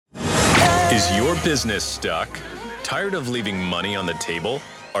Is your business stuck? Tired of leaving money on the table?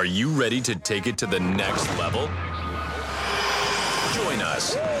 Are you ready to take it to the next level? Join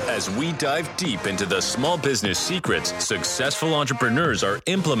us as we dive deep into the small business secrets successful entrepreneurs are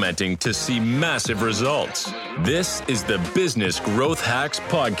implementing to see massive results. This is the Business Growth Hacks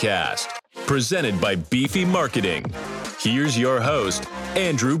Podcast, presented by Beefy Marketing. Here's your host,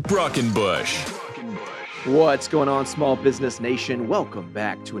 Andrew Brockenbush. What's going on, Small Business Nation? Welcome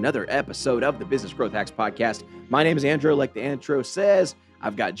back to another episode of the Business Growth Hacks Podcast. My name is Andrew. Like the intro says,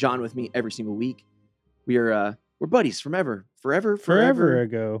 I've got John with me every single week. We're buddies from forever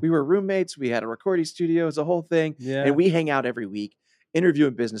ago. We were roommates. We had a recording studio. It's a whole thing. Yeah. And we hang out every week,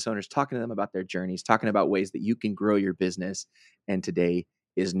 interviewing business owners, talking to them about their journeys, talking about ways that you can grow your business. And today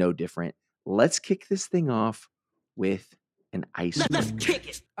is no different. Let's kick this thing off with an icebreaker. Let's kick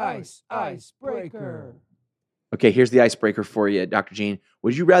it. Icebreaker. Okay, here's the icebreaker for you, Dr. Jean.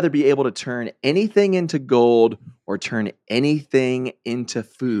 Would you rather be able to turn anything into gold or turn anything into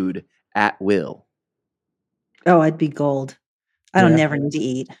food at will? Oh, I'd be gold. I don't never need to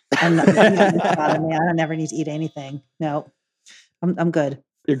eat. I don't never need to eat anything. No, I'm good.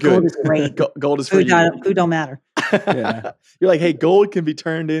 You're good. Gold is great. Gold is for you. Food don't matter. Yeah. You're like, hey, gold can be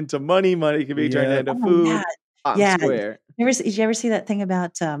turned into money. Money can be turned into food. Yeah. Square. Did you ever see that thing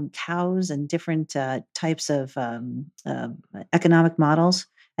about cows and different types of economic models,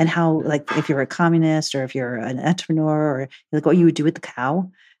 and how, like, if you're a communist or if you're an entrepreneur, or like what you would do with the cow?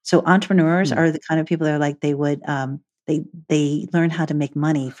 So entrepreneurs are the kind of people that are like, they would they learn how to make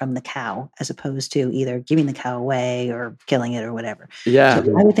money from the cow as opposed to either giving the cow away or killing it or whatever. Yeah.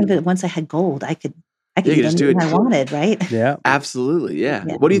 So I would think that once I had gold, I could eat anything I wanted, right? Yeah. Absolutely. Yeah.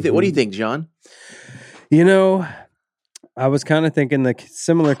 What do you think? What do you think, John? You know, I was kind of thinking the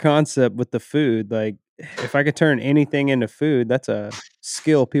similar concept with the food. Like, if I could turn anything into food, that's a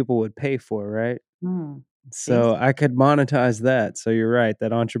skill people would pay for, right? So I could monetize that. So you're right.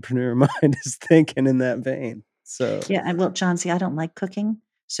 That entrepreneur mind is thinking in that vein. So yeah. And well, John, see, I don't like cooking.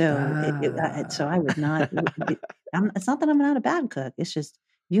 So so I would not. It's not that I'm not a bad cook. It's just,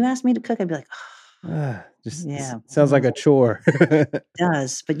 you asked me to cook, I'd be like, sounds like a chore. It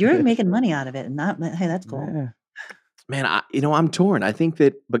does. But you're making money out of it, and hey, that's cool. Yeah. Man, I'm torn. I think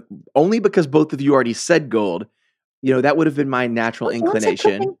that, but only because both of you already said gold, that would have been my natural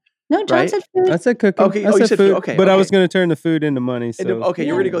inclination. No, John said food. I said cooking. Okay. I said food. Okay. But I was going to turn the food into money. So you're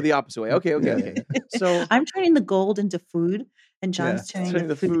going to go the opposite way. Okay. So I'm turning the gold into food, and John's turning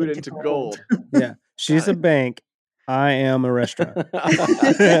the food into gold. Yeah. She's a bank. I am a restaurant.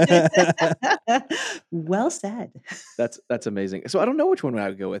 Well said. That's amazing. So I don't know which one I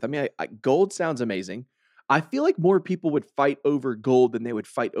would go with. I mean, gold sounds amazing. I feel like more people would fight over gold than they would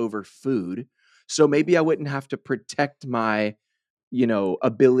fight over food. So maybe I wouldn't have to protect my,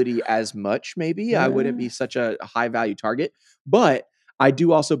 ability as much. Maybe I wouldn't be such a high value target. But I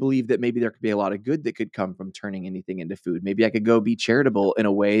do also believe that maybe there could be a lot of good that could come from turning anything into food. Maybe I could go be charitable in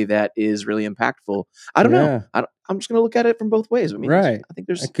a way that is really impactful. I don't know. I'm just going to look at it from both ways. I mean, right. I think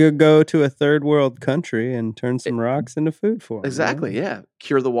I could go to a third world country and turn some rocks into food for them. Exactly. Right? Yeah.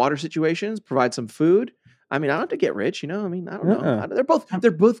 Cure the water situations, provide some food. I mean, I don't have to get rich, I mean, I don't know.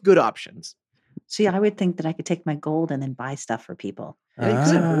 They're both good options. See, I would think that I could take my gold and then buy stuff for people. You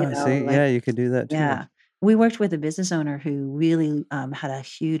could do that too. Yeah. We worked with a business owner who really had a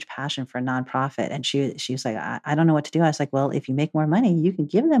huge passion for a nonprofit. And she was like, I don't know what to do. I was like, well, if you make more money, you can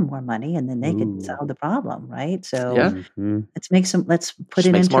give them more money, and then they can solve the problem, right? So let's put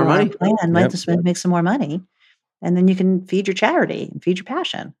it into our plan. Let's make some more money. And then you can feed your charity and feed your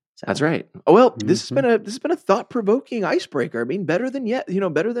passion. So. That's right. Oh, well, this has been a thought-provoking icebreaker. I mean, better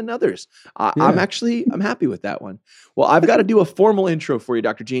than others. I'm happy with that one. Well, I've got to do a formal intro for you,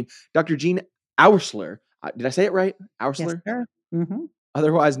 Dr. Jean. Dr. Jean Oursler. Did I say it right? Oursler? Yes, sir. Mm-hmm.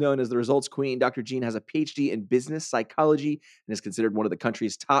 Otherwise known as the Results Queen, Dr. Jean has a PhD in business psychology and is considered one of the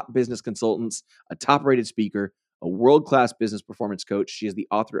country's top business consultants, a top-rated speaker, a world-class business performance coach. She is the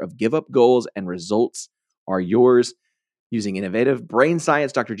author of Give Up Goals and Results Are Yours. Using innovative brain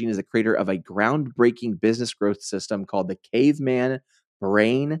science, Dr. Jean is the creator of a groundbreaking business growth system called the Caveman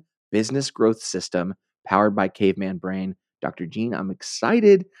Brain Business Growth System, powered by Caveman Brain. Dr. Jean, I'm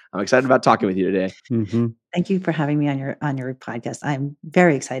excited. About talking with you today. Mm-hmm. Thank you for having me on your podcast. I'm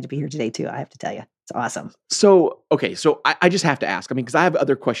very excited to be here today too. I have to tell you, it's awesome. So I just have to ask. I mean, because I have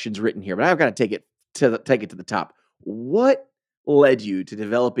other questions written here, but I've got to take it to the top. What led you to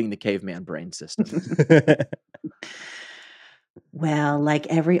developing the Caveman Brain System? Well, like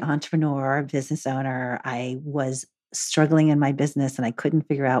every entrepreneur, business owner, I was struggling in my business and I couldn't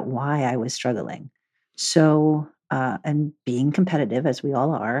figure out why I was struggling. So and being competitive as we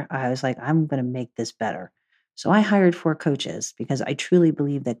all are, I was like, I'm going to make this better. So I hired 4 coaches because I truly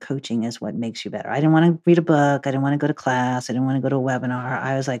believe that coaching is what makes you better. I didn't want to read a book. I didn't want to go to class. I didn't want to go to a webinar.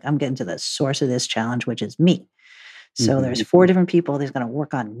 I was like, I'm getting to the source of this challenge, which is me. So there's 4 different people that's going to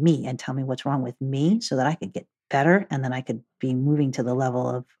work on me and tell me what's wrong with me so that I could get better. And then I could be moving to the level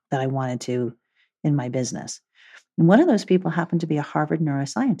of that I wanted to in my business. And one of those people happened to be a Harvard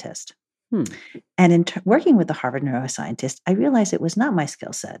neuroscientist. And in working with the Harvard neuroscientist, I realized it was not my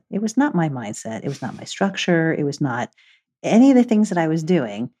skill set. It was not my mindset. It was not my structure. It was not any of the things that I was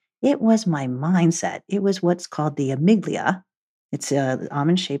doing. It was my mindset. It was what's called the amygdala. It's an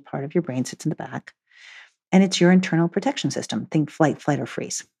almond-shaped part of your brain, sits in the back. And it's your internal protection system. Think flight, or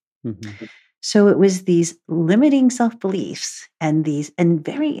freeze. So it was these limiting self-beliefs and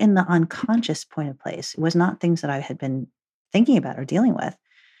very in the unconscious point of place. It was not things that I had been thinking about or dealing with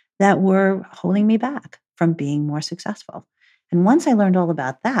that were holding me back from being more successful. And once I learned all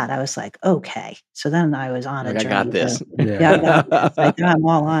about that, I was like, okay. So then I was on a journey. I got this. I got this. Like, I'm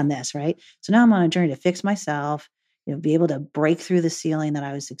all on this, right? So now I'm on a journey to fix myself, be able to break through the ceiling that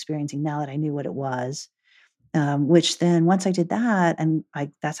I was experiencing now that I knew what it was. Which then once I did that, and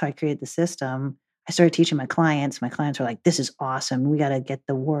that's how I created the system, I started teaching my clients. My clients were like, this is awesome. We got to get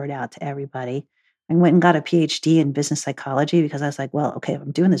the word out to everybody. I went and got a PhD in business psychology because I was like, well, okay, if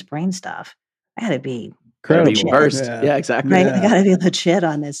I'm doing this brain stuff, I got to be versed. Yeah, exactly. Right? I got to be legit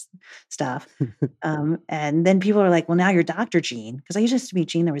on this stuff. And then people are like, well, now you're Dr. Gene, because I used to be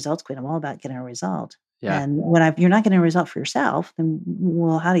Gene the Results Queen. I'm all about getting a result. Yeah. And when you're not getting a result for yourself, then,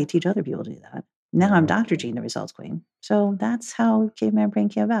 well, how do you teach other people to do that? Now I'm Dr. Gene, the Results Queen. So that's how Caveman Brain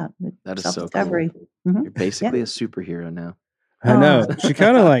came about. That is so cool. You're basically a superhero now. I know. She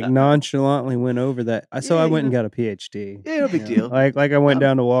kind of like nonchalantly went over that. So I went and got a PhD. Yeah, no big deal. Like I went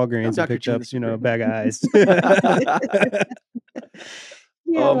down to Walgreens and picked up, a bag of ice.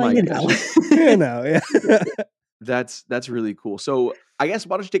 Oh my gosh. Yeah. That's really cool. So I guess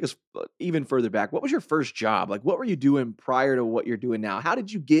why don't you take us even further back? What was your first job? Like, what were you doing prior to what you're doing now? How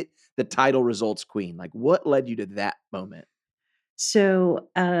did you get the title Results Queen? Like, what led you to that moment? So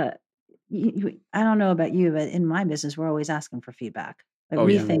I don't know about you, but in my business, we're always asking for feedback.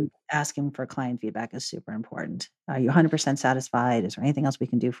 We think asking for client feedback is super important. Are you 100% satisfied? Is there anything else we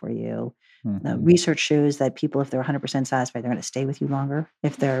can do for you? The research shows that people, if they're 100% satisfied, they're going to stay with you longer.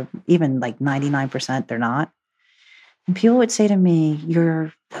 If they're even like 99%, they're not. And people would say to me, we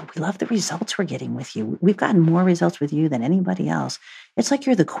love the results we're getting with you. We've gotten more results with you than anybody else. It's like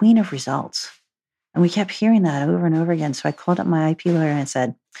you're the queen of results. And we kept hearing that over and over again. So I called up my IP lawyer and I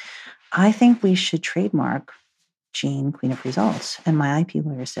said, I think we should trademark Gene, Queen of Results. And my IP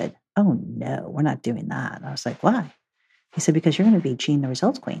lawyer said, oh, no, we're not doing that. And I was like, why? He said, because you're going to be Gene, the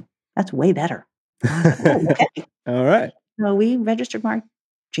Results Queen. That's way better. Like, oh, okay. All right. So we registered mark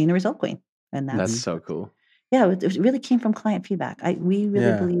Gene, the Result Queen. And that's so cool. Yeah, it really came from client feedback. We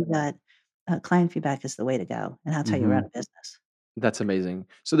really believe that client feedback is the way to go. And that's how you run a business. That's amazing.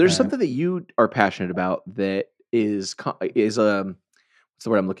 So there's something that you are passionate about that is what's the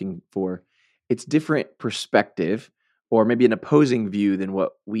word I'm looking for? It's different perspective, or maybe an opposing view than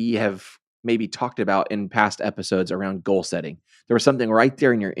what we have maybe talked about in past episodes around goal setting. There was something right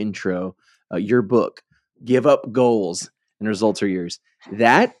there in your intro, your book, Give Up Goals and Results Are Yours.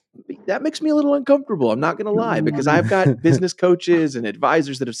 That makes me a little uncomfortable. I'm not going to lie, because I've got business coaches and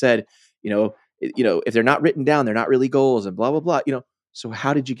advisors that have said, if they're not written down, they're not really goals and blah, blah, blah. So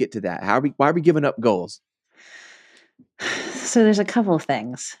how did you get to that? Why are we giving up goals? So there's a couple of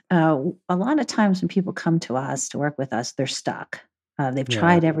things. A lot of times when people come to us to work with us, they're stuck. They've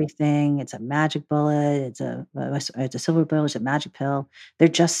tried everything. It's a magic bullet. It's a silver bullet. It's a magic pill. They're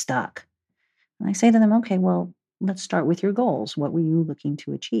just stuck. And I say to them, okay, well, let's start with your goals. What were you looking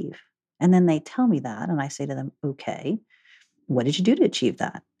to achieve? And then they tell me that. And I say to them, okay, what did you do to achieve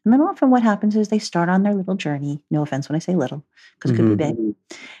that? And then often what happens is they start on their little journey. No offense when I say little, because it could be big.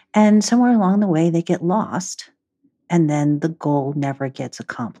 And somewhere along the way, they get lost. And then the goal never gets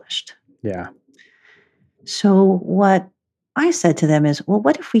accomplished. Yeah. So what I said to them is, well,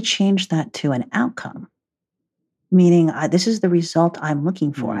 what if we change that to an outcome? Meaning, this is the result I'm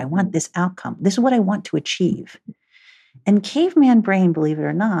looking for. I want this outcome. This is what I want to achieve. And caveman brain, believe it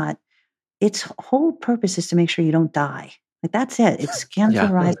or not, its whole purpose is to make sure you don't die. Like, that's it. It scans the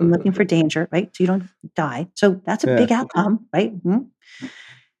horizon looking for danger, right? So you don't die. So that's a big outcome, right?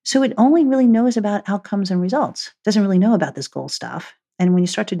 So it only really knows about outcomes and results. It doesn't really know about this goal stuff. And when you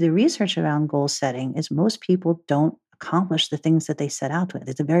start to do research around goal setting, is most people don't accomplish the things that they set out with.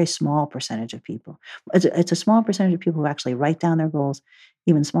 It's a very small percentage of people. It's a small percentage of people who actually write down their goals,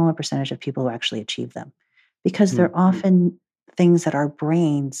 even smaller percentage of people who actually achieve them. because they're often things that our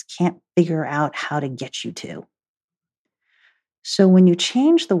brains can't figure out how to get you to. So when you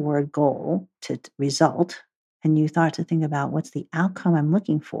change the word goal to result and you start to think about what's the outcome I'm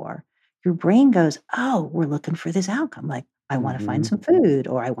looking for, your brain goes, oh, we're looking for this outcome. Like, I want to find some food,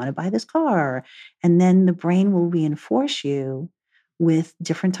 or I want to buy this car. And then the brain will reinforce you with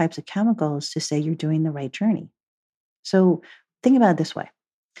different types of chemicals to say you're doing the right journey. So think about it this way.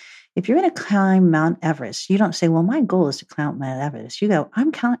 If you're going to climb Mount Everest, you don't say, well, my goal is to climb Mount Everest. You go,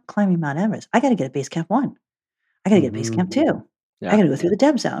 I'm climbing Mount Everest. I got to get to base camp 1. I got to get to base camp 2. Yeah. I got to go through the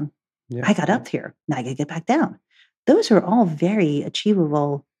Deb zone. Yeah. I got up here. Now I got to get back down. Those are all very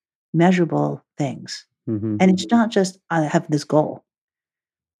achievable, measurable things. And it's not just, I have this goal.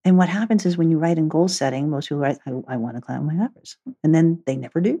 And what happens is when you write in goal setting, most people write, I want to climb Mount Everest. And then they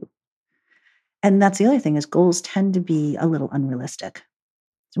never do. And that's the other thing is goals tend to be a little unrealistic.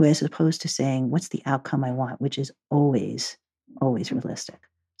 As opposed to saying, what's the outcome I want, which is always, always realistic.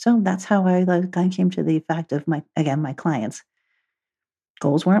 So that's how I came to the fact of my clients.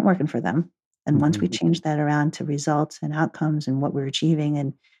 Goals weren't working for them. And once we changed that around to results and outcomes and what we're achieving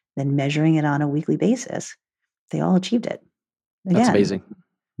and then measuring it on a weekly basis, they all achieved it. Again, That's amazing.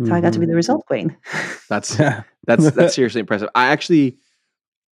 So I got to be the result queen. That's seriously impressive. I actually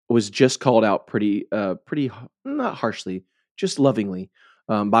was just called out pretty not harshly, just lovingly,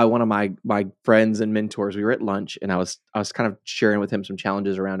 by one of my friends and mentors. We were at lunch, and I was kind of sharing with him some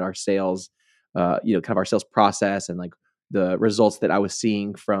challenges around our sales, kind of our sales process and like the results that I was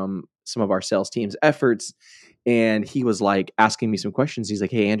seeing from some of our sales team's efforts. And he was like asking me some questions. He's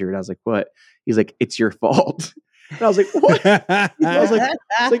like, "Hey, Andrew," and I was like, "What?" He's like, "It's your fault." And I was like, "What?" I was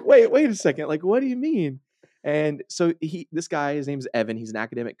like, wait a second. Like, what do you mean? And so this guy, his name is Evan. He's an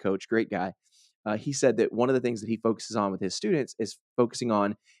academic coach, great guy. He said that one of the things that he focuses on with his students is focusing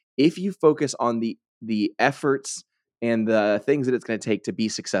on, if you focus on the efforts and the things that it's going to take to be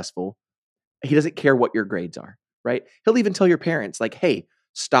successful, he doesn't care what your grades are, right? He'll even tell your parents, like, hey,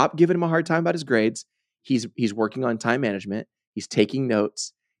 stop giving him a hard time about his grades. He's working on time management. He's taking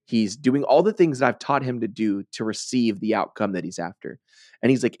notes. He's doing all the things that I've taught him to do to receive the outcome that he's after.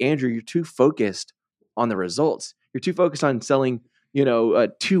 And he's like, Andrew, you're too focused on the results. You're too focused on selling 2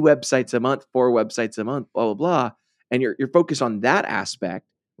 websites a month, 4 websites a month, blah, blah, blah. And you're focused on that aspect,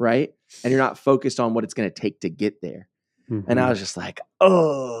 right? And you're not focused on what it's going to take to get there. And I was just like,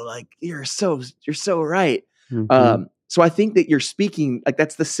 oh, like you're so right. So I think that you're speaking, like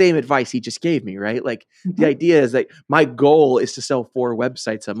that's the same advice he just gave me, right? Like the idea is that my goal is to sell 4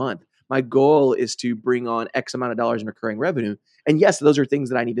 websites a month. My goal is to bring on X amount of dollars in recurring revenue. And yes, those are things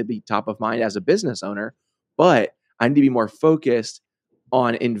that I need to be top of mind as a business owner, but I need to be more focused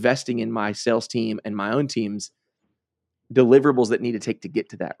on investing in my sales team and my own team's deliverables that need to take to get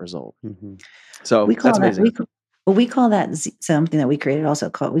to that result. So that's amazing. We call that something that we created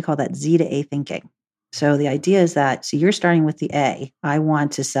we call that Z to A thinking. So the idea is that, so you're starting with the A, I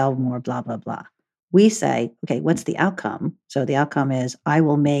want to sell more, blah, blah, blah. We say, okay, what's the outcome? So the outcome is I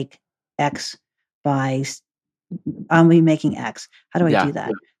will make X I'll be making X. How do I do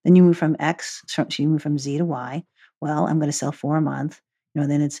that? Then you move from X, so you move from Z to Y. Well, I'm going to sell 4 a month.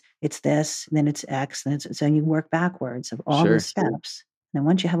 Then it's this, then it's X, so you work backwards of all the steps. And then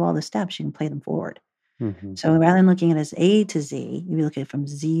once you have all the steps, you can play them forward. So rather than looking at it as A to Z, you look at it from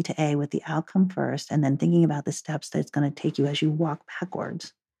Z to A with the outcome first, and then thinking about the steps that it's going to take you as you walk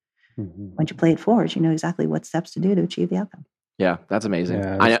backwards. Once you play it forward, you know exactly what steps to do to achieve the outcome. Yeah, that's amazing.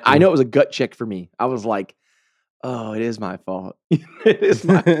 Yeah, I know it was a gut check for me. I was like, oh, it is my fault. It is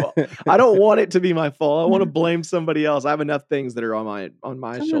my fault. I don't want it to be my fault. I want to blame somebody else. I have enough things that are on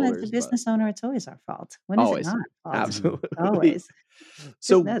my shoulders. As a business owner, it's always our fault. When is it not? Fault? Absolutely. Always.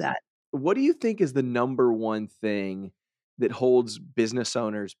 So know that. What do you think is the number one thing that holds business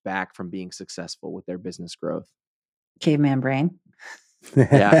owners back from being successful with their business growth? Caveman brain.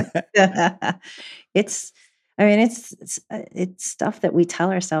 Yeah. It's stuff that we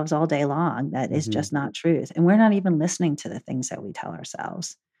tell ourselves all day long that is just not truth. And we're not even listening to the things that we tell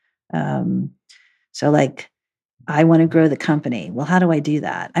ourselves. So like, I want to grow the company. Well, how do I do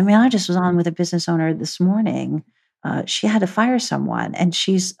that? I mean, I just was on with a business owner this morning. She had to fire someone and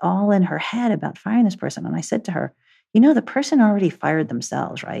she's all in her head about firing this person. And I said to her, the person already fired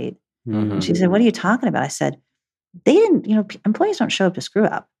themselves, right? And she said, what are you talking about? I said, they didn't, employees don't show up to screw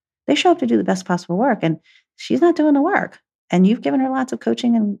up. They show up to do the best possible work. And she's not doing the work. And you've given her lots of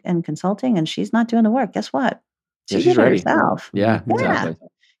coaching and consulting and she's not doing the work. Guess what? She's ready herself. Yeah, exactly.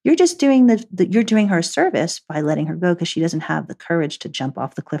 You're just doing you're doing her a service by letting her go because she doesn't have the courage to jump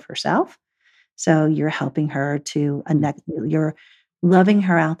off the cliff herself. So you're helping her to you're loving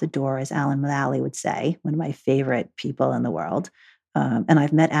her out the door, as Alan Mulally would say, one of my favorite people in the world. And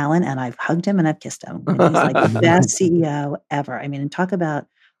I've met Alan and I've hugged him and I've kissed him. And he's like the best CEO ever. I mean, and talk about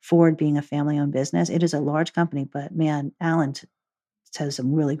Ford being a family-owned business. It is a large company, but man, Alan says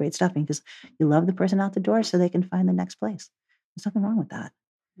some really great stuff because you love the person out the door so they can find the next place. There's nothing wrong with that.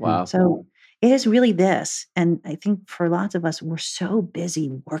 Wow. So it is really this. And I think for lots of us, we're so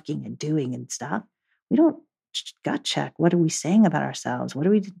busy working and doing and stuff. We don't gut check. What are we saying about ourselves? What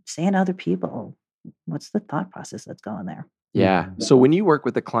are we saying to other people? What's the thought process that's going there? Yeah. So when you work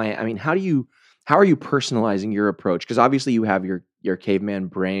with a client, I mean, how are you personalizing your approach? Because obviously you have your caveman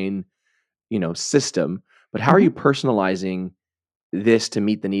brain, system, but how are you personalizing this to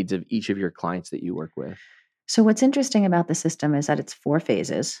meet the needs of each of your clients that you work with? So what's interesting about the system is that it's 4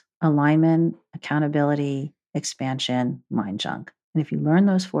 phases: alignment, accountability, expansion, mind junk. And if you learn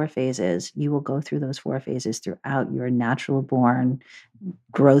those 4 phases, you will go through those 4 phases throughout your natural born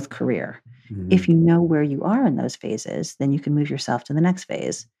growth career. If you know where you are in those phases, then you can move yourself to the next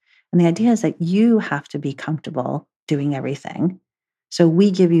phase. And the idea is that you have to be comfortable doing everything. So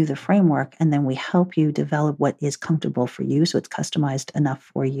we give you the framework and then we help you develop what is comfortable for you. So it's customized enough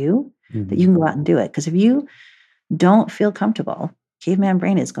for you that you can go out and do it. Because if you don't feel comfortable, caveman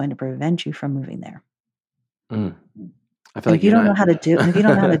brain is going to prevent you from moving there. I feel like if you don't know how to do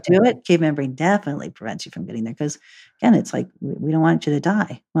it, caveman brain definitely prevents you from getting there. Because again, it's like, we don't want you to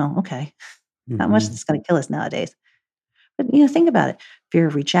die. Well, okay. Not much that's going to kill us nowadays. But, think about it. Fear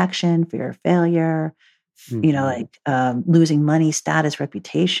of rejection, fear of failure, losing money, status,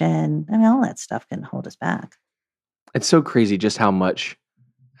 reputation. I mean, all that stuff can hold us back. It's so crazy just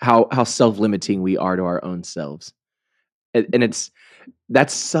how self-limiting we are to our own selves. And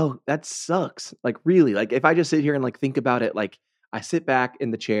that sucks. Like, really, like if I just sit here and like think about it, like I sit back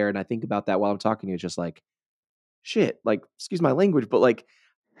in the chair and I think about that while I'm talking to you, it's just like, shit, like, excuse my language, but like,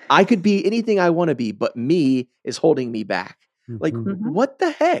 I could be anything I want to be, but me is holding me back. Like, what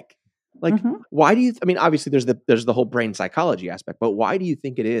the heck? Like, why do you, I mean, obviously there's the whole brain psychology aspect, but why do you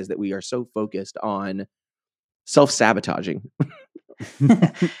think it is that we are so focused on self-sabotaging?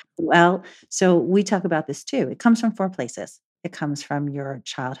 Well, so we talk about this too. It comes from 4 places. It comes from your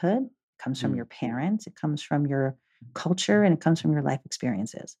childhood, it comes from your parents, it comes from your culture, and it comes from your life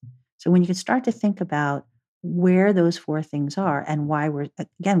experiences. So when you can start to think about where those 4 things are and why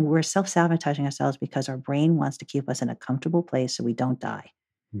we're self-sabotaging ourselves because our brain wants to keep us in a comfortable place so we don't die.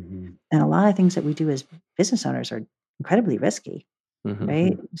 And a lot of things that we do as business owners are incredibly risky,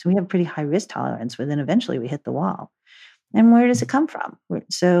 right? So we have a pretty high risk tolerance, but then eventually we hit the wall. And where does it come from?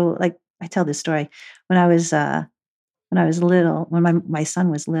 So, like, I tell this story when I was little. When my son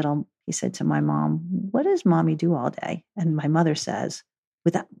was little, he said to my mom, "What does mommy do all day?" And my mother says,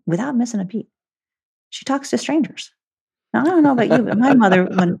 without missing a beat, "She talks to strangers." Now, I don't know about you, but my mother,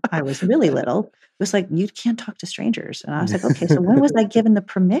 when I was really little, was like, "You can't talk to strangers." And I was like, "Okay, so when was I given the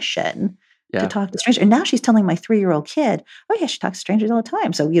permission to talk to strangers?" And now she's telling my 3-year-old kid, "Oh yeah, she talks to strangers all the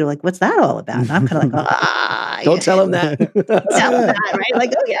time." So, like, what's that all about? And I'm kind of like, don't tell him that. Tell him that, right?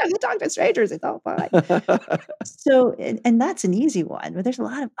 Like, oh yeah, you talk to strangers, it's all fine. So, and that's an easy one, but there's a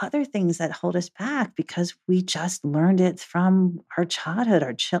lot of other things that hold us back because we just learned it from our childhood,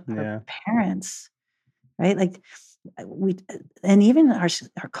 our parents, right? Like, and even our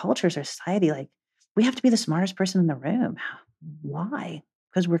cultures, our society, like, we have to be the smartest person in the room. Why?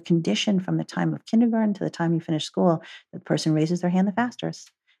 Because we're conditioned from the time of kindergarten to the time you finish school, the person raises their hand the fastest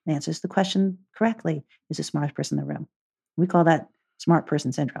and answers the question correctly is the smartest person in the room. We call that smart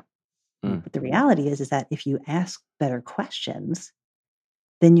person syndrome. But the reality is that if you ask better questions,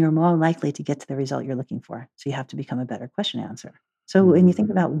 then you're more likely to get to the result you're looking for. So you have to become a better question answer. So when you think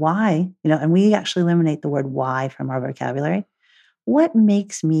about why, and we actually eliminate the word why from our vocabulary, what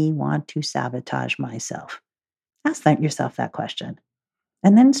makes me want to sabotage myself? Ask yourself that question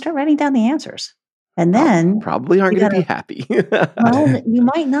and then start writing down the answers. And then probably aren't going to be happy. Well, you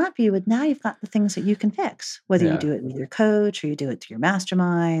might not be, but now you've got the things that you can fix, whether you do it with your coach or you do it through your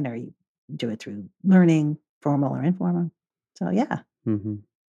mastermind or you do it through learning, formal or informal. So, yeah. Can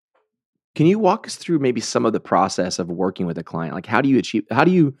you walk us through maybe some of the process of working with a client? Like, how do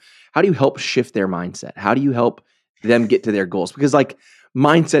you help shift their mindset? How do you help them get to their goals? Because like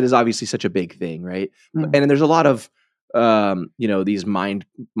mindset is obviously such a big thing, right? And there's a lot of, these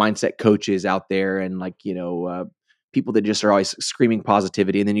mindset coaches out there and like, people that just are always screaming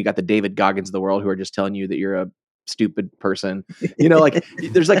positivity. And then you got the David Goggins of the world who are just telling you that you're a stupid person, like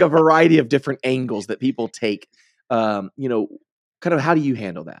there's like a variety of different angles that people take, kind of how do you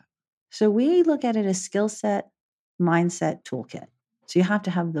handle that? So we look at it as skill set, mindset, toolkit. So you have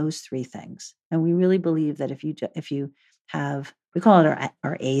to have those 3 things. And we really believe that if you have We call it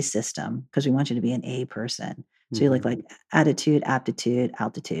our A system because we want you to be an A person. So you look like attitude, aptitude,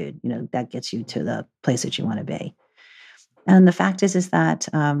 altitude. That gets you to the place that you want to be. And the fact is that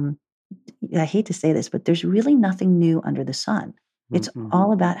I hate to say this, but there's really nothing new under the sun. It's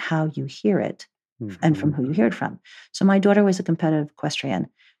all about how you hear it and from who you hear it from. So my daughter was a competitive equestrian.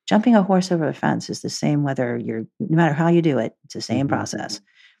 Jumping a horse over a fence is the same no matter how you do it, it's the same process.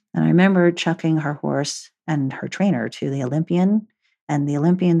 And I remember chucking her horse and her trainer to the Olympian, and the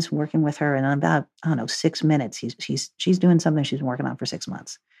Olympian's working with her. And in about, 6 minutes, she's doing something she's been working on for 6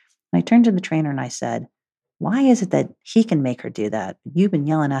 months. And I turned to the trainer and I said, why is it that he can make her do that? You've been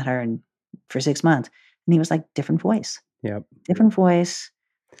yelling at her for 6 months. And he was like, different voice. Yep. Different voice.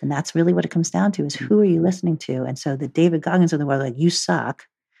 And that's really what it comes down to is who are you listening to? And so the David Goggins of the world, like, you suck,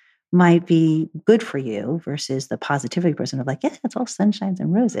 might be good for you versus the positivity person of like, yeah, it's all sunshines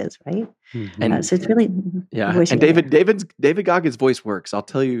and roses, right? And so it's really and David Goggins' voice works. I'll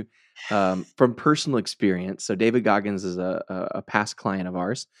tell you from personal experience. So David Goggins is a past client of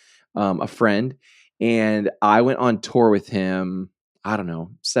ours, a friend, and I went on tour with him, I don't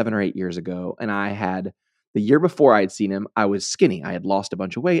know, 7 or 8 years ago. And the year before I had seen him, I was skinny. I had lost a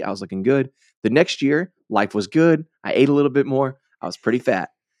bunch of weight. I was looking good. The next year, life was good. I ate a little bit more. I was pretty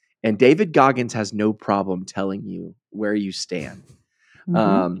fat. And David Goggins has no problem telling you where you stand.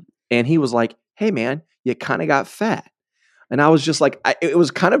 And he was like, hey, man, you kind of got fat. And I was just like, it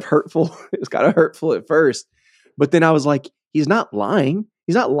was kind of hurtful. It was kind of hurtful at first. But then I was like, he's not lying.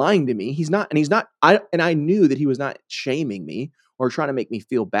 He's not lying to me. I knew that he was not shaming me or trying to make me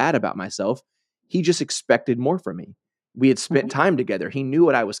feel bad about myself. He just expected more from me. We had spent time together. He knew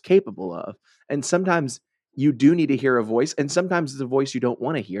what I was capable of. And sometimes you do need to hear a voice, and sometimes it's a voice you don't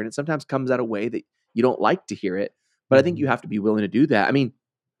want to hear, and it sometimes comes out a way that you don't like to hear it. But I think you have to be willing to do that. I mean,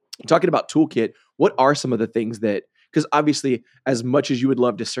 talking about toolkit, what are some of the things that, because obviously, as much as you would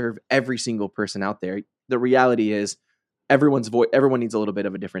love to serve every single person out there, the reality is everyone needs a little bit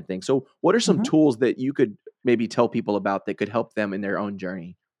of a different thing. So what are some tools that you could maybe tell people about that could help them in their own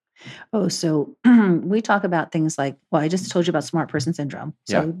journey? Oh, so we talk about things like, I just told you about smart person syndrome.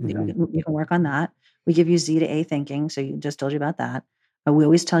 So you can work on that. We give you Z to A thinking. So you just told you about that. We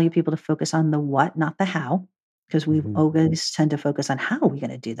always tell you people to focus on the what, not the how, because we always tend to focus on how are we going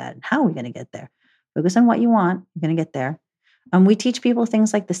to do that and how are we going to get there. Focus on what you want. You're going to get there. We teach people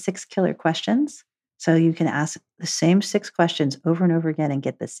things like the 6 killer questions. So you can ask the same 6 questions over and over again and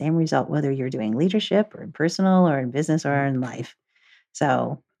get the same result, whether you're doing leadership or in personal or in business or in life.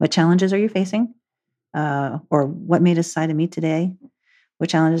 So what challenges are you facing? Or what made us decide to meet today? What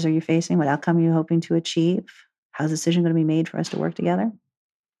challenges are you facing? What outcome are you hoping to achieve? How's the decision going to be made for us to work together?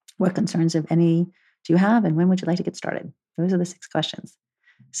 What concerns, if any, do you have? And when would you like to get started? Those are the 6 questions.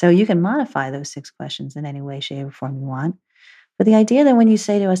 So you can modify those 6 questions in any way, shape, or form you want. But the idea that when you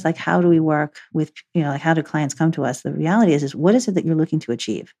say to us, like, how do we work with, like, how do clients come to us? The reality is what is it that you're looking to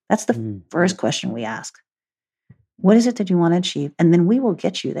achieve? That's the first question we ask. What is it that you want to achieve? And then we will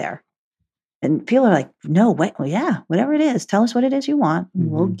get you there. And people are like, no, wait, well, yeah, whatever it is, tell us what it is you want. And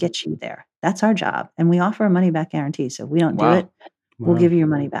we'll get you there. That's our job. And we offer a money back guarantee. So if we don't do it, we'll give you your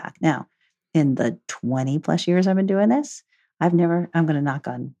money back. Now, in the 20 plus years I've been doing this, I'm going to knock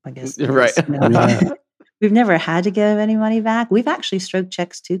on, I guess. Right. We've never had to give any money back. We've actually stroked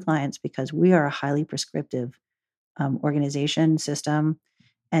checks to clients because we are a highly prescriptive organization system.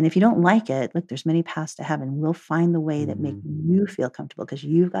 And if you don't like it, look, there's many paths to heaven. We'll find the way that make you feel comfortable because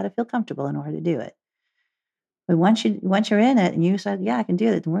you've got to feel comfortable in order to do it. But once you're in it and you said, yeah, I can do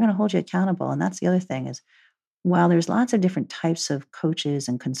it, then we're going to hold you accountable. And that's the other thing is, while there's lots of different types of coaches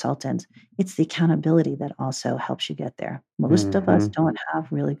and consultants, it's the accountability that also helps you get there. Most of us don't have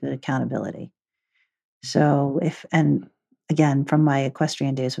really good accountability. So and again, from my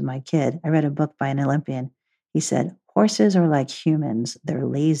equestrian days with my kid, I read a book by an Olympian. He said, horses are like humans. They're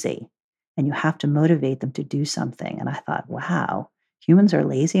lazy and you have to motivate them to do something. And I thought, wow, humans are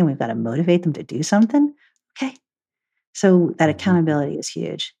lazy and we've got to motivate them to do something. Okay. So that accountability is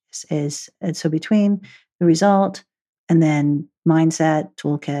huge. And so between the result and then mindset,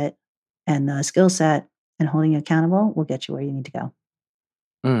 toolkit, and the skill set and holding you accountable will get you where you need to go.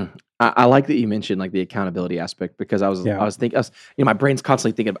 I like that you mentioned like the accountability aspect because I was thinking, my brain's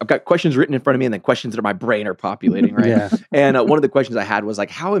constantly thinking. I've got questions written in front of me, and then questions that are my brain are populating, right? And one of the questions I had was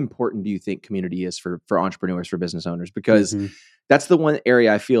like, how important do you think community is for entrepreneurs, for business owners? Because that's the one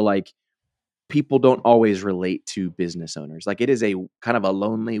area I feel like people don't always relate to business owners. Like it is a kind of a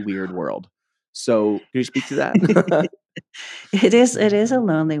lonely, weird world. So can you speak to that? It is a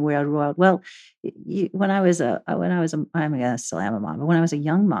lonely weird world. Well, I mean, I still am a mom, but when I was a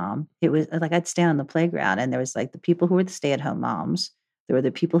young mom, it was like I'd stand on the playground and there was like the people who were the stay-at-home moms, there were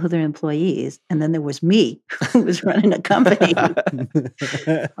the people who were their employees, and then there was me who was running a company.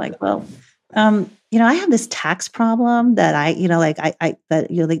 Like, well, I have this tax problem that I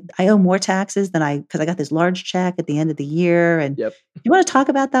owe more taxes than because I got this large check at the end of the year. And Yep. you want to talk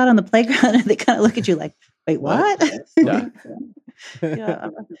about that on the playground? And they kind of look at you like, wait, what? Yeah. Yeah,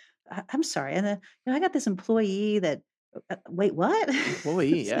 I'm sorry. And then, I got this employee that, wait, what?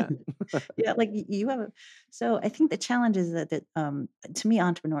 Employee, yeah. Yeah, like you have so I think the challenge is that to me,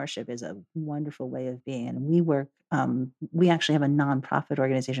 entrepreneurship is a wonderful way of being. And we actually have a nonprofit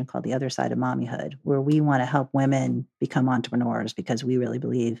organization called The Other Side of Mommyhood, where we want to help women become entrepreneurs because we really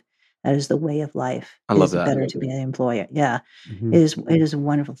believe that is the way of life. I It love is that. better to be an employer. Yeah, Mhm. it is a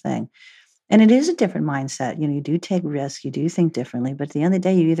wonderful thing. And it is a different mindset. You do take risks, you do think differently, but at the end of the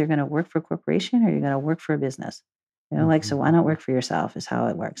day, you're either going to work for a corporation or you're going to work for a business. So why not work for yourself is how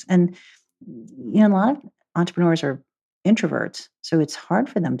it works. And, a lot of entrepreneurs are introverts. So it's hard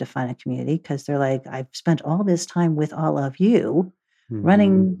for them to find a community because they're like, I've spent all this time with all of you Mhm.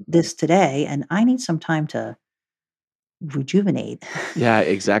 running this today, and I need some time to rejuvenate. Yeah,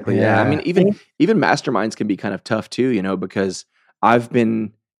 exactly. Yeah. I mean, even masterminds can be kind of tough too, because I've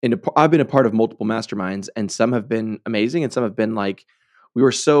been I've been a part of multiple masterminds, and some have been amazing, and some have been like we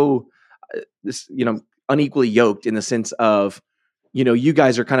were so this unequally yoked in the sense of you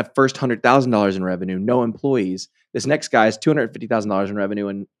guys are kind of first $100,000 in revenue, no employees. This next guy is $250,000 in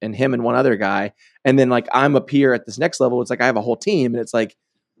revenue, and him and one other guy, and then like I'm up here at this next level. It's like I have a whole team, and it's like,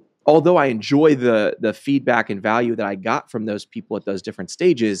 although I enjoy the feedback and value that I got from those people at those different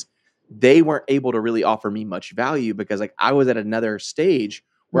stages, they weren't able to really offer me much value because like I was at another stage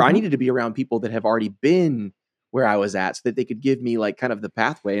where I needed to be around people that have already been where I was at so that they could give me like kind of the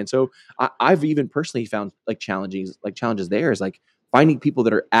pathway. And so I've even personally found like challenges there is like finding people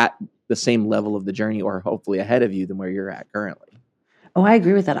that are at the same level of the journey or hopefully ahead of you than where you're at currently. Oh, I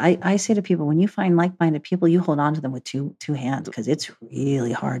agree with that. I say to people, when you find like-minded people, you hold on to them with two hands because it's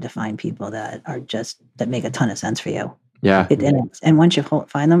really hard to find people that make a ton of sense for you. Yeah. And once you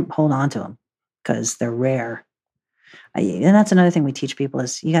find them, hold on to them because they're rare. And that's another thing we teach people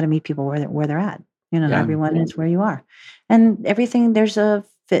is you got to meet people where they're at. Not everyone is where you are, and everything there's a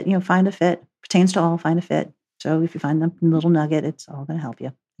fit. Find a fit pertains to all. Find a fit. So if you find the little nugget, it's all going to help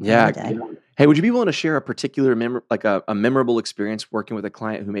you. Yeah. Hey, would you be willing to share a particular a memorable experience working with a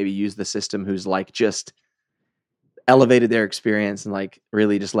client who maybe used the system, who's like just elevated their experience and like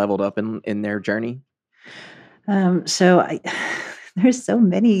really just leveled up in their journey? So there's so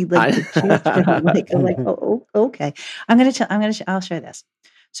many like to choose from. Okay. I'll share this.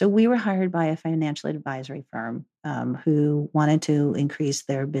 So we were hired by a financial advisory firm who wanted to increase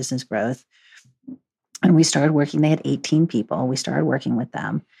their business growth. And we started working. They had 18 people. We started working with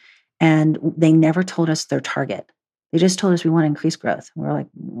them. And they never told us their target. They just told us we want to increase growth. And we're like,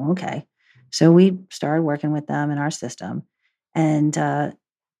 okay. So we started working with them in our system. And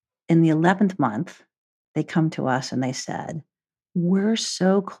in the 11th month, they come to us and they said, we're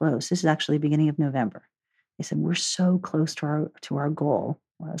so close. This is actually the beginning of November. They said, we're so close to our goal.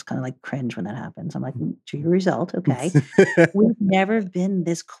 Well, I was kind of like cringe when that happens. I'm like, to your result, okay. We've never been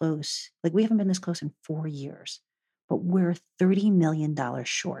this close. Like we haven't been this close in 4 years, but we're $30 million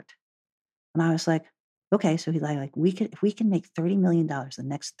short. And I was like, okay, so he's like, if we can make $30 million the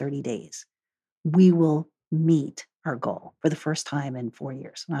next 30 days, we will meet our goal for the first time in 4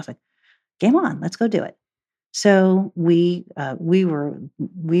 years. And I was like, game on, let's go do it. So we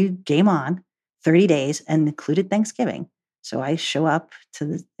game on 30 days and included Thanksgiving. So I show up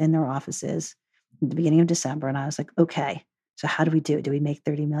in their offices at the beginning of December. And I was like, okay, so how do we do it? Do we make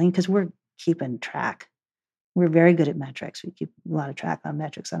 30 million? Because we're keeping track. We're very good at metrics. We keep a lot of track on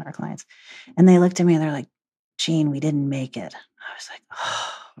metrics on our clients. And they looked at me and they're like, Jean, we didn't make it. I was like,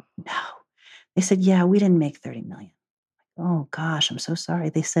 oh, no. They said, yeah, we didn't make 30 million. Oh, gosh, I'm so sorry.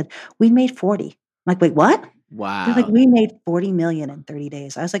 They said, we made 40. I'm like, wait, what? Wow. They're like, we made 40 million in 30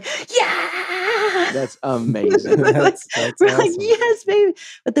 days. I was like, yeah. That's amazing. That's We're awesome. like, yes, baby.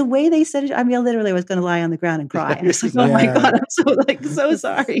 But the way they said it, I mean, I literally was going to lie on the ground and cry. I was like, oh my God, I'm so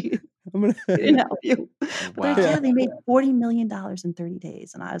sorry. I didn't help you. But Wow. they're like, they made $40 million in 30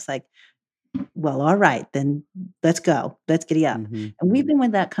 days. And I was like, well, all right, then let's go. Let's giddy up. Mm-hmm. And we've been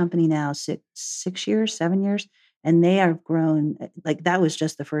with that company now 6 years, 7 years. And they have grown, like that was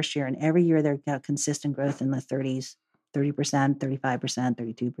just the first year. And every year they've got consistent growth in the 30s, 30%, 35%,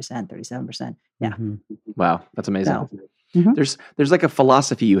 32%, 37%. Yeah. Mm-hmm. Wow. That's amazing. So, There's like a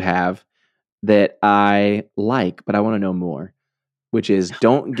philosophy you have that I like, but I want to know more, which is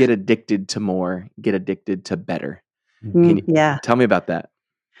don't get addicted to more, get addicted to better. Can you Yeah. tell me about that?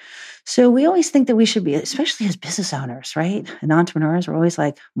 So we always think that we should be, especially as business owners, right? And entrepreneurs, we're always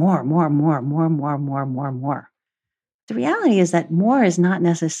like more, more, more, more, more, more, more, more. The reality is that more is not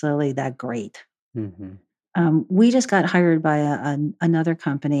necessarily that great. Mhm. We just got hired by another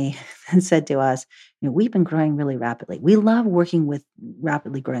company and said to us, we've been growing really rapidly. We love working with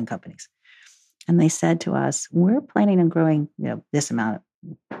rapidly growing companies. And they said to us, we're planning on growing, this amount.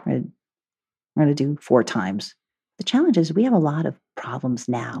 We're going to do 4 times. The challenge is we have a lot of problems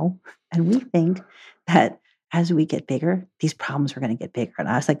now. And we think that as we get bigger, these problems are going to get bigger. And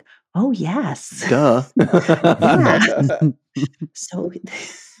I was like, oh, yes. Duh. Yeah. So,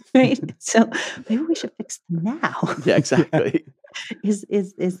 right. So maybe we should fix them now. Yeah, exactly. is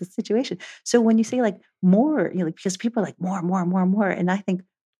the situation. So when you say like more, because people are like more, more, more, more. And I think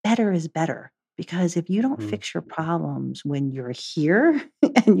better is better. Because if you don't fix your problems when you're here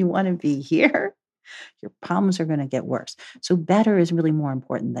and you want to be here, your problems are going to get worse. So better is really more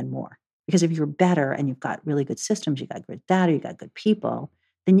important than more. Because if you're better and you've got really good systems, you got good data, you got good people,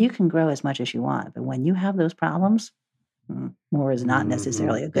 then you can grow as much as you want. But when you have those problems, more is not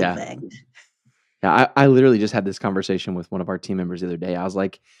necessarily a good thing. Yeah, I literally just had this conversation with one of our team members the other day. I was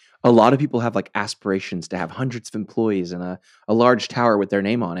like, a lot of people have like aspirations to have hundreds of employees and a large tower with their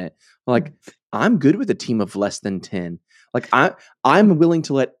name on it. Like, I'm good with a team of less than 10. Like I'm willing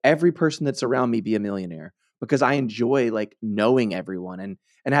to let every person that's around me be a millionaire because I enjoy like knowing everyone and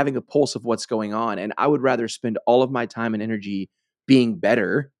having a pulse of what's going on. And I would rather spend all of my time and energy being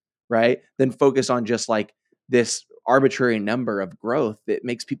better, right, than focus on just like this arbitrary number of growth that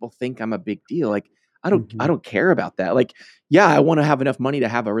makes people think I'm a big deal. Like I don't care about that. Like, yeah, I want to have enough money to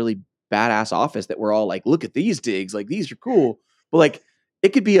have a really badass office that we're all like, look at these digs, like these are cool. But like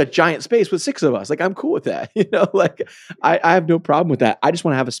it could be a giant space with 6 of us. Like I'm cool with that. Like I have no problem with that. I just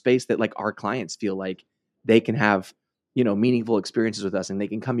want to have a space that like our clients feel like they can have, meaningful experiences with us and they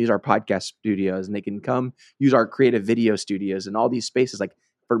can come use our podcast studios and they can come use our creative video studios and all these spaces. Like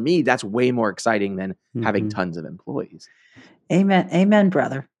for me, that's way more exciting than having tons of employees. Amen. Amen,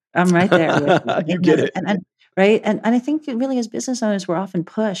 brother. I'm right there with you. You get it. And right. And I think really as business owners, we're often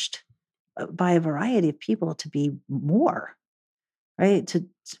pushed by a variety of people to be more, right?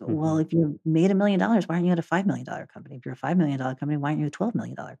 Well, if you made $1 million, why aren't you at a $5 million company? If you're a $5 million company, why aren't you a $12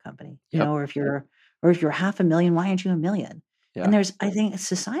 million company? Yep. Or if you're $500,000, why aren't you $1 million? Yeah. And I think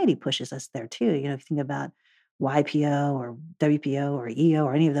society pushes us there too. If you think about YPO or WPO or EO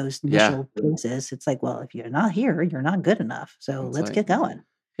or any of those initial places, it's like, well, if you're not here, you're not good enough. So let's get going.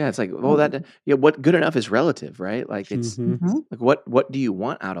 Yeah, it's like, well, what good enough is relative, right? Like it's like what do you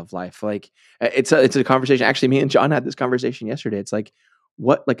want out of life? Like it's a conversation. Actually, me and John had this conversation yesterday. It's like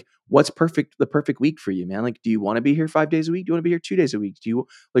what's the perfect week for you, man? Like, do you want to be here 5 days a week? Do you want to be here 2 days a week? Do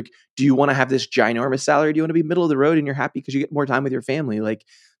you want to have this ginormous salary? Do you want to be middle of the road and you're happy because you get more time with your family? Like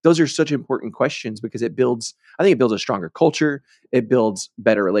those are such important questions because I think it builds a stronger culture. It builds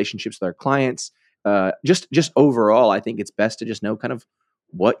better relationships with our clients. Just overall, I think it's best to just know kind of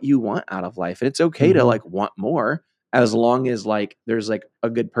what you want out of life. And it's okay to like want more as long as like there's like a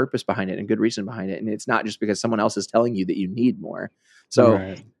good purpose behind it and good reason behind it. And it's not just because someone else is telling you that you need more.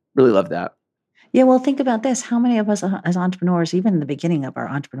 So really love that. Yeah. Well, think about this. How many of us as entrepreneurs, even in the beginning of our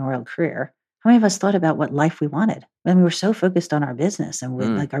entrepreneurial career, how many of us thought about what life we wanted? And we were so focused on our business and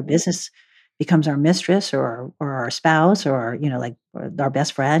like our business becomes our mistress or our spouse or, or our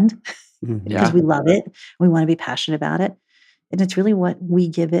best friend because we love it. We want to be passionate about it. And it's really what we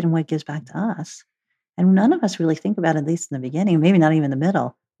give it and what gives back to us. And none of us really think about it, at least in the beginning, maybe not even the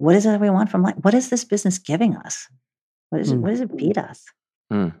middle. What is it we want from life? What is this business giving us? What does it feed us?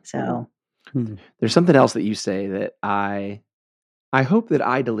 So there's something else that you say that I hope that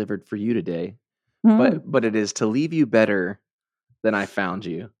I delivered for you today, but it is to leave you better than I found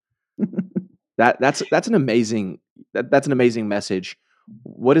you. That's an amazing message.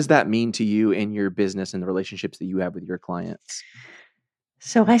 What does that mean to you in your business and the relationships that you have with your clients?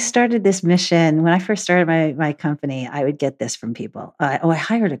 So I started this mission when I first started my company. I would get this from people. I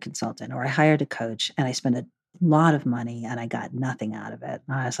hired a consultant or I hired a coach and I spent a lot of money and I got nothing out of it.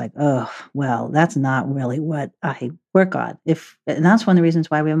 And I was like, oh, well, that's not really what I work on. And that's one of the reasons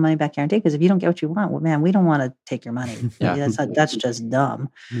why we have a money back guarantee. Because if you don't get what you want, well, man, we don't want to take your money. That's just dumb.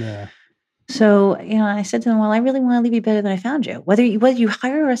 Yeah. So, I said to them, well, I really want to leave you better than I found you. Whether you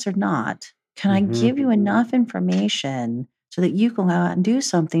hire us or not, can I give you enough information so that you can go out and do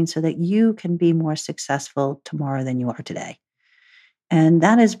something so that you can be more successful tomorrow than you are today? And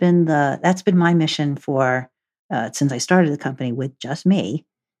that's been my mission for since I started the company with just me.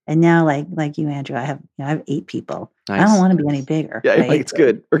 And now, like you, Andrew, I have 8 people. Nice. I don't want to be any bigger. Yeah, right? like it's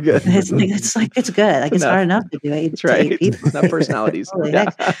good. We're good. It's good. Like it's hard enough to do 8 That's to right. 8 people. Enough personalities. Holy Yeah.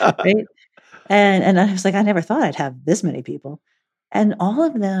 heck, right? And I was like, I never thought I'd have this many people. And all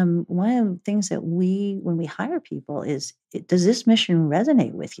of them, one of the things that when we hire people is, does this mission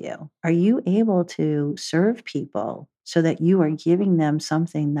resonate with you? Are you able to serve people so that you are giving them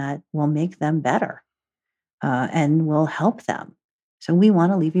something that will make them better and will help them? So we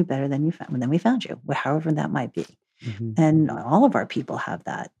want to leave you better than we found you, however that might be. Mhm. And all of our people have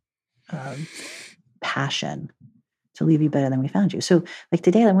that passion to leave you better than we found you. So like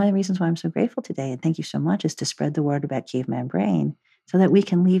today, one of the reasons why I'm so grateful today, and thank you so much, is to spread the word about Caveman Brain so that we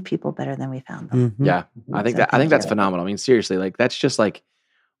can leave people better than we found them. Mhm. Yeah. I think that's phenomenal. I mean, seriously, like that's just like,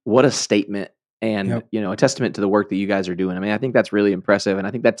 what a statement and, Yep. a testament to the work that you guys are doing. I mean, I think that's really impressive. And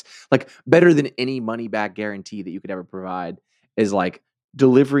I think that's like better than any money back guarantee that you could ever provide, is like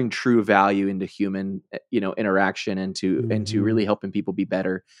delivering true value into human, interaction and to Mhm. really helping people be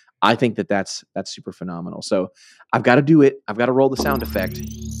better. I think that's super phenomenal. So I've got to do it. I've got to roll the sound effect.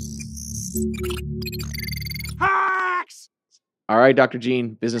 Hacks! All right, Dr.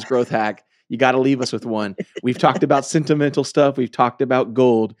 Gene, business growth hack. You got to leave us with one. We've talked about sentimental stuff. We've talked about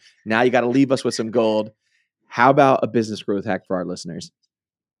gold. Now you got to leave us with some gold. How about a business growth hack for our listeners?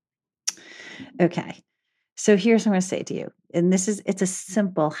 Okay. So here's what I'm going to say to you. And it's a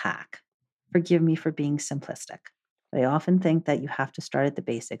simple hack. Forgive me for being simplistic. But I often think that you have to start at the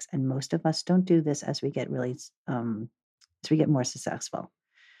basics. And most of us don't do this as we get more successful.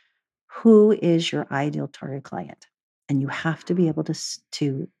 Who is your ideal target client? And you have to be able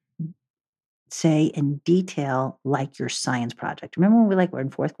to say in detail, like your science project. Remember when we're in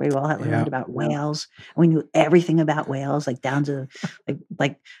 4th grade, we all had learned about whales, and we knew everything about whales, like down to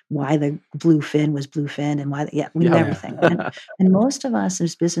like why the blue fin was blue fin and why, we knew everything. And most of us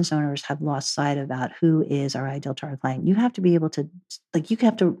as business owners have lost sight about who is our ideal target client. You have to be able to,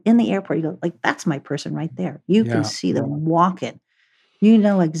 in the airport, you go, like, that's my person right there. You can see them walking. You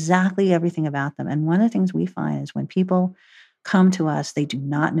know exactly everything about them. And one of the things we find is when people come to us, they do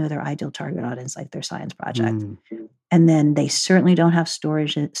not know their ideal target audience, like their science project. And then they certainly don't have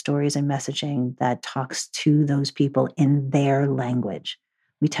stories and messaging that talks to those people in their language.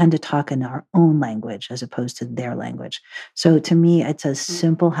 We tend to talk in our own language as opposed to their language. So to me, it's a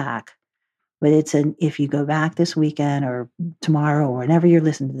simple hack, but if you go back this weekend or tomorrow or whenever you're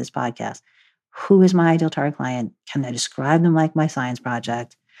listening to this podcast, who is my ideal target client? Can I describe them like my science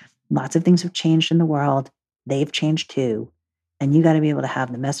project? Lots of things have changed in the world. They've changed too. And you got to be able to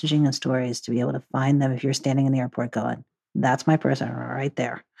have the messaging and stories to be able to find them if you're standing in the airport going, that's my person right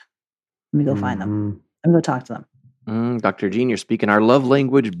there. Let me go find them. Let me go talk to them. Dr. Gene, you're speaking our love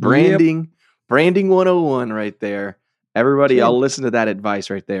language, branding 101 right there. Everybody, I'll listen to that advice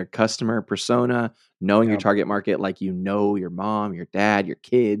right there. Customer persona, knowing your target market like you know your mom, your dad, your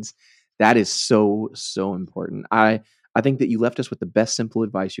kids. That is so, so important. I think that you left us with the best simple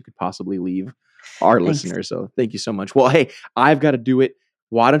advice you could possibly leave our listeners. So thank you so much. Well, hey, I've got to do it.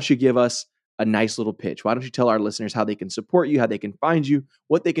 Why don't you give us a nice little pitch? Why don't you tell our listeners how they can support you, how they can find you,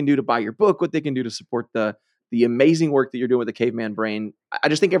 what they can do to buy your book, what they can do to support the amazing work that you're doing with the Caveman Brain? I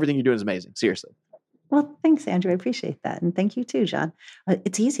just think everything you're doing is amazing. Seriously. Well, thanks, Andrew. I appreciate that. And thank you too, John.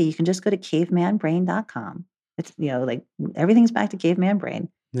 It's easy. You can just go to cavemanbrain.com. It's, everything's back to Caveman Brain.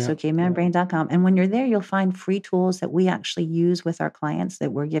 So cavemanbrain.com. And when you're there, you'll find free tools that we actually use with our clients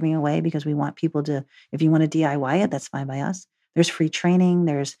that we're giving away because we want people to, if you want to DIY it, that's fine by us. There's free training.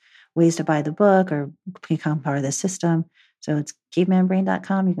 There's ways to buy the book or become part of the system. So it's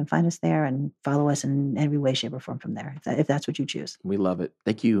cavemanbrain.com. You can find us there and follow us in every way, shape, or form from there, if that's what you choose. We love it.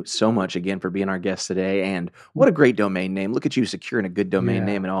 Thank you so much again for being our guest today. And what a great domain name. Look at you securing a good domain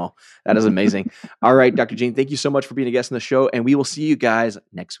name and all. That is amazing. All right, Dr. Gene, thank you so much for being a guest on the show. And we will see you guys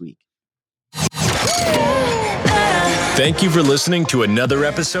next week. Thank you for listening to another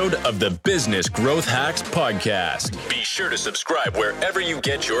episode of the Business Growth Hacks Podcast. Be sure to subscribe wherever you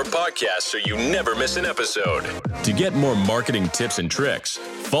get your podcasts so you never miss an episode. To get more marketing tips and tricks,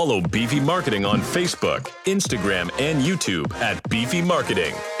 follow Beefy Marketing on Facebook, Instagram, and YouTube at Beefy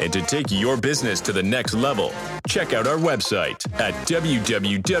Marketing. And to take your business to the next level, check out our website at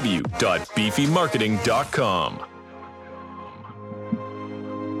www.beefymarketing.com.